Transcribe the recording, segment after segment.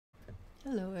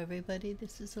Hello everybody,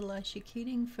 this is Elisha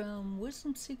Keating from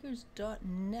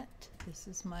wisdomseekers.net. This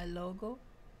is my logo,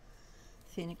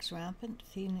 Phoenix Rampant,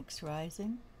 Phoenix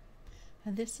Rising.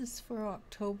 And this is for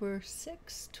October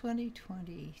 6,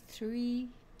 2023.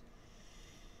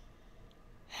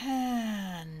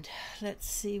 And let's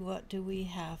see, what do we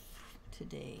have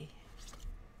today?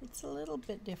 It's a little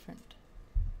bit different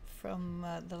from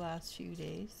the last few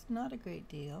days, not a great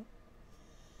deal.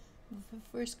 The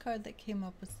first card that came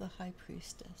up was the High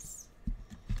Priestess.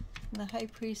 And the High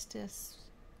Priestess,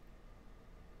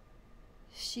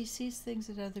 she sees things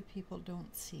that other people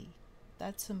don't see.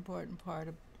 That's an important part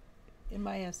of, in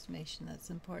my estimation, that's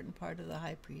an important part of the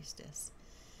High Priestess.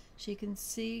 She can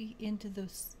see into the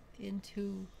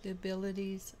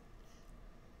abilities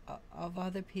of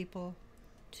other people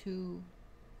to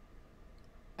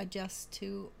adjust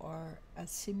to or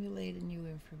assimilate a new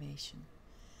information.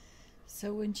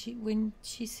 So when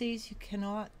she sees you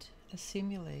cannot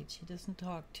assimilate, she doesn't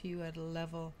talk to you at a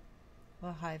level of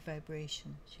a high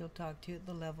vibration. She'll talk to you at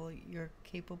the level you're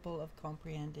capable of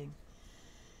comprehending.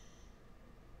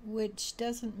 Which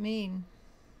doesn't mean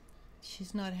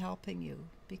she's not helping you,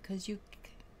 because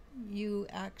you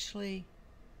actually,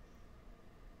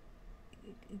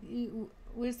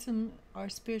 wisdom, our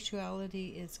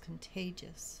spirituality is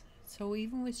contagious. So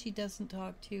even when she doesn't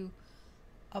talk to you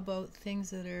about things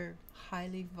that are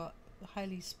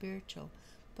highly spiritual,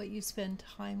 but you spend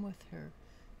time with her,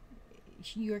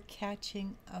 you're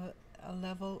catching a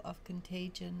level of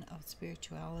contagion of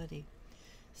spirituality.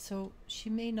 So she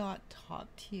may not talk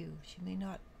to you, she may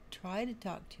not try to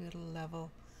talk to you at a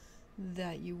level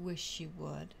that you wish she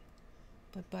would,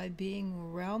 but by being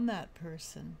around that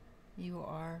person, you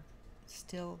are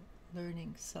still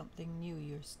learning something new.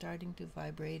 You're starting to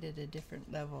vibrate at a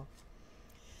different level.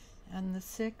 And the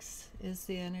 6 is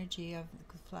the energy of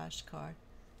the flash card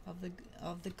of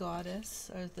the goddess,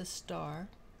 or the star.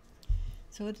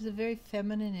 So it is a very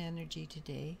feminine energy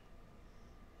today.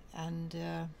 And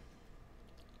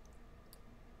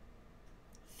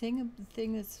thing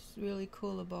that's really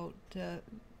cool about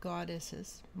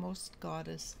goddesses, most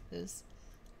goddesses,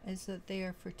 is that they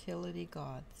are fertility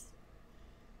gods,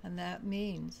 and that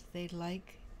means they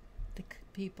like the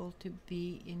people to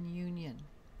be in union.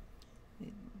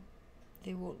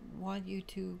 They will want you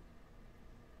to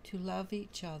love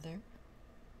each other,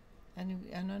 and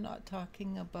I'm not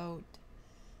talking about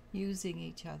using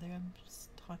each other. I'm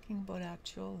just talking about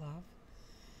actual love,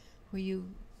 where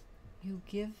you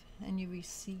give and you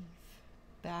receive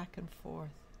back and forth,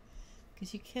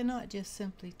 because you cannot just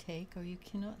simply take, or you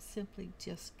cannot simply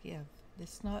just give.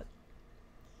 That's not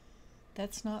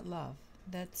love.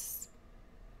 That's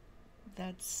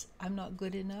I'm not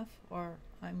good enough, or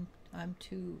I'm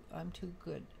too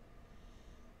good.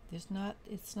 It's not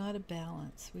a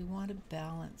balance. We want a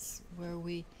balance where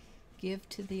we give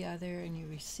to the other and you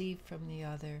receive from the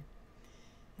other,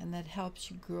 and that helps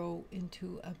you grow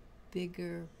into a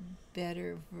bigger,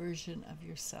 better version of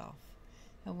yourself.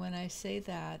 And when I say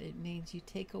that, it means you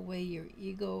take away your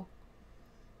ego.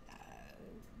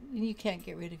 And you can't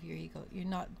get rid of your ego. You're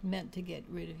not meant to get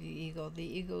rid of your ego. The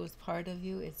ego is part of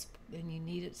you, and you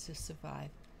need it to survive.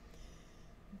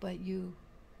 But you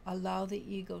allow the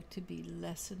ego to be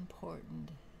less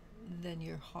important than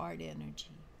your heart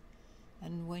energy.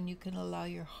 And when you can allow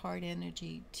your heart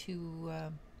energy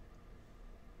to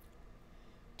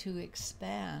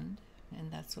expand,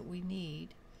 and that's what we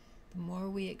need, the more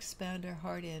we expand our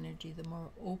heart energy, the more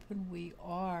open we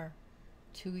are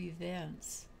to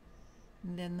events,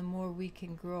 and then the more we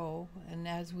can grow. And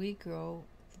as we grow,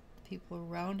 people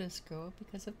around us grow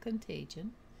because of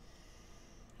contagion.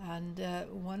 And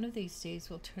one of these days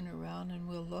we'll turn around and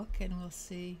we'll look and we'll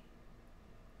see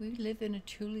we live in a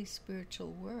truly spiritual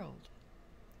world.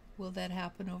 Will that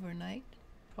happen overnight?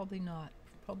 Probably not.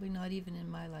 Probably not even in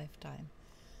my lifetime.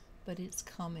 But it's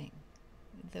coming.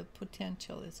 The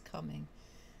potential is coming.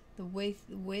 The way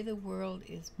the world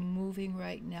is moving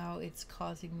right now, it's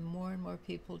causing more and more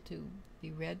people to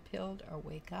be red-pilled or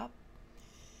wake up.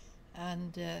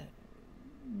 And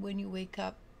when you wake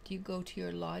up, do you go to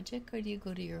your logic or do you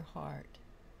go to your heart?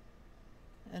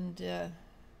 And the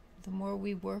more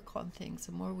we work on things,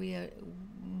 the more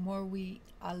we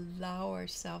allow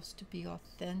ourselves to be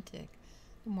authentic,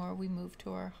 the more we move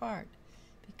to our heart,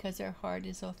 because our heart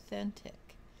is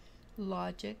authentic.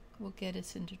 Logic will get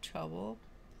us into trouble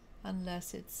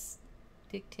unless it's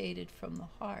dictated from the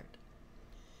heart.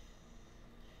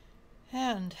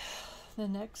 And the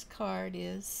next card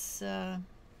is, I'm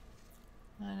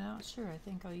not sure, I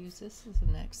think I'll use this as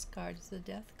the next card. It's the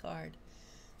Death card.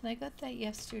 And I got that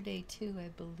yesterday too, I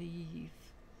believe.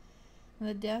 And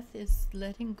the Death is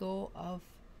letting go of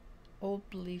old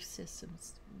belief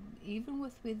systems, even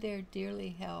with their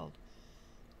dearly held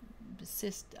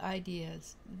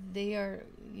ideas, you're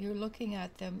looking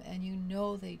at them and you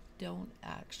know they don't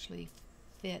actually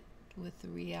fit with the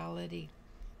reality,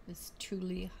 this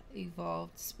truly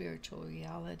evolved spiritual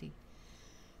reality.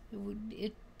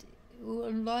 A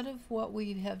lot of what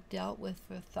we have dealt with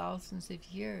for thousands of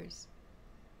years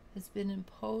has been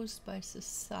imposed by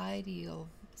societal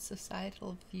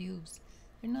views.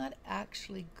 They're not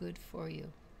actually good for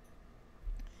you.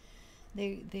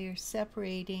 They're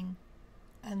separating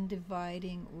and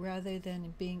dividing rather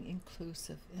than being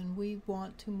inclusive. And we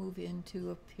want to move into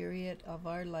a period of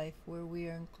our life where we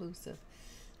are inclusive.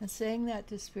 And saying that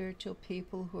to spiritual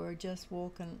people who are just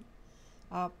woken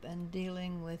up and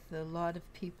dealing with a lot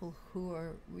of people who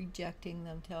are rejecting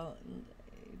them,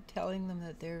 telling them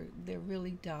that they're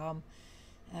really dumb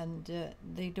and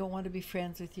they don't want to be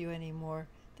friends with you anymore,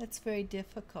 that's very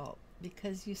difficult,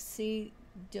 because you see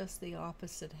just the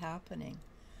opposite happening.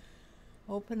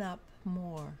 Open up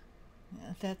more.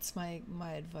 That's my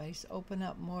advice. Open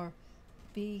up more.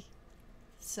 Be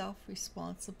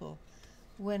self-responsible.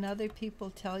 When other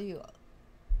people tell you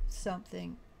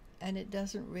something and it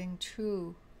doesn't ring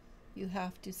true, you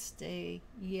have to say,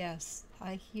 yes,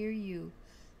 I hear you.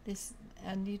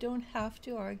 And you don't have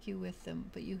to argue with them,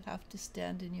 but you have to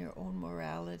stand in your own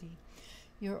morality,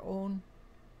 your own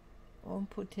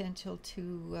potential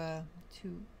to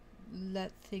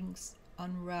let things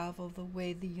unravel the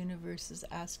way the universe is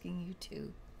asking you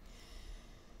to.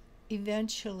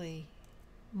 Eventually,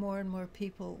 more and more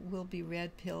people will be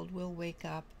red-pilled, will wake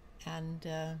up, and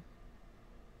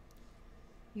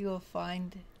you will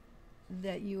find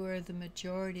that you are the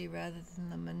majority rather than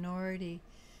the minority,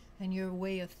 and your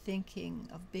way of thinking,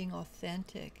 of being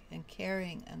authentic and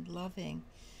caring and loving,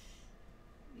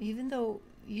 even though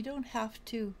you don't have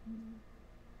to,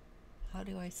 how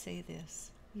do I say this?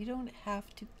 You don't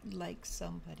have to like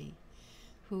somebody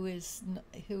who is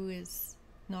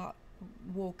not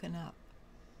woken up,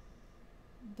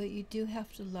 but you do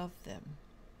have to love them.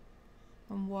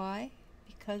 And why?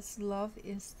 Because love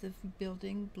is the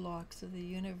building blocks of the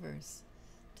universe.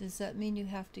 Does that mean you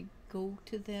have to go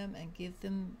to them and give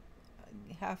them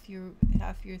half your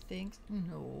things?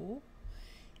 No.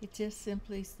 It just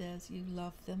simply says you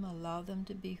love them, allow them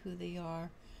to be who they are.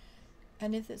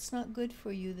 And if it's not good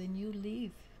for you, then you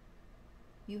leave.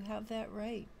 You have that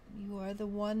right. You are the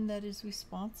one that is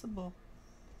responsible.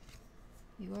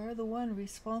 You are the one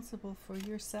responsible for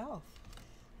yourself.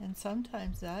 And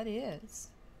sometimes that is,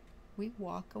 we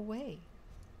walk away.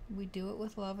 We do it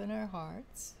with love in our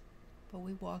hearts, but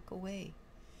we walk away.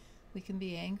 We can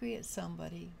be angry at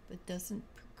somebody, but doesn't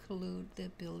preclude the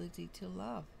ability to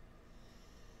love.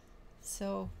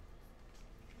 So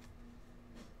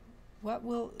what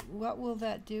will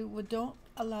that do? Well, don't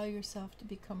allow yourself to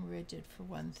become rigid, for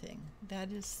one thing.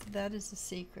 That is a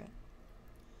secret.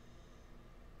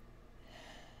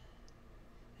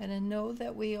 And I know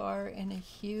that we are in a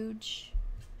huge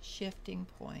shifting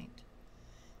point.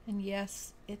 And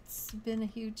yes, it's been a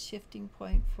huge shifting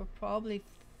point for probably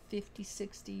 50,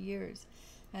 60 years.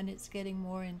 And it's getting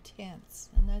more intense.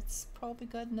 And that's probably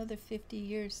got another 50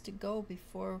 years to go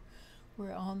before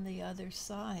we're on the other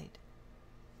side.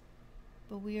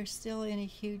 But we are still in a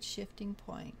huge shifting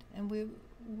point. And we're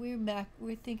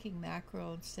thinking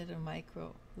macro instead of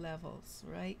micro levels,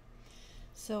 right?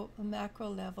 So a macro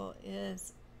level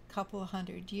is a couple of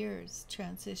 100 years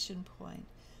transition point.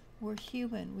 We're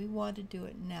human. We want to do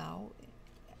it now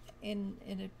in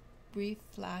a brief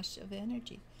flash of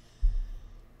energy.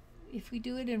 If we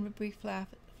do it in a brief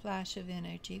flash of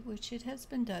energy, which it has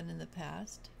been done in the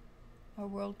past, our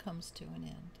world comes to an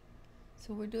end.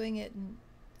 So we're doing it in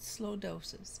slow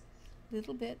doses,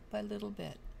 little bit by little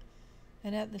bit.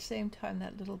 And at the same time,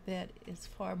 that little bit is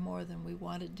far more than we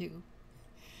want to do.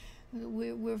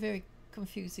 We're very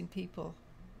confusing people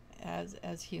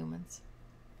as humans.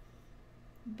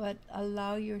 But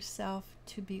allow yourself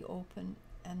to be open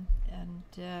and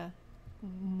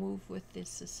move with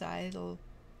this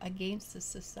against the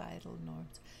societal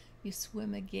norms. You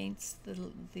swim against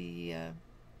the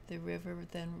river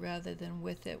rather than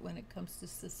with it when it comes to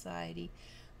society,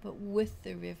 but with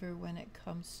the river when it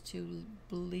comes to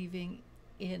believing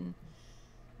in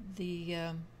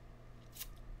the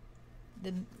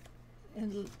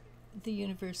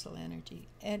universal energy.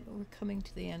 And we're coming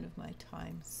to the end of my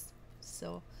times,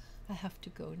 so I have to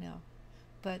go now.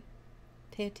 But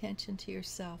pay attention to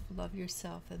yourself,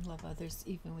 and love others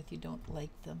even if you don't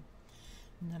like them.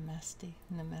 Namaste,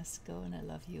 namasko, and I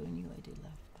love you and you I do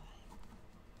love.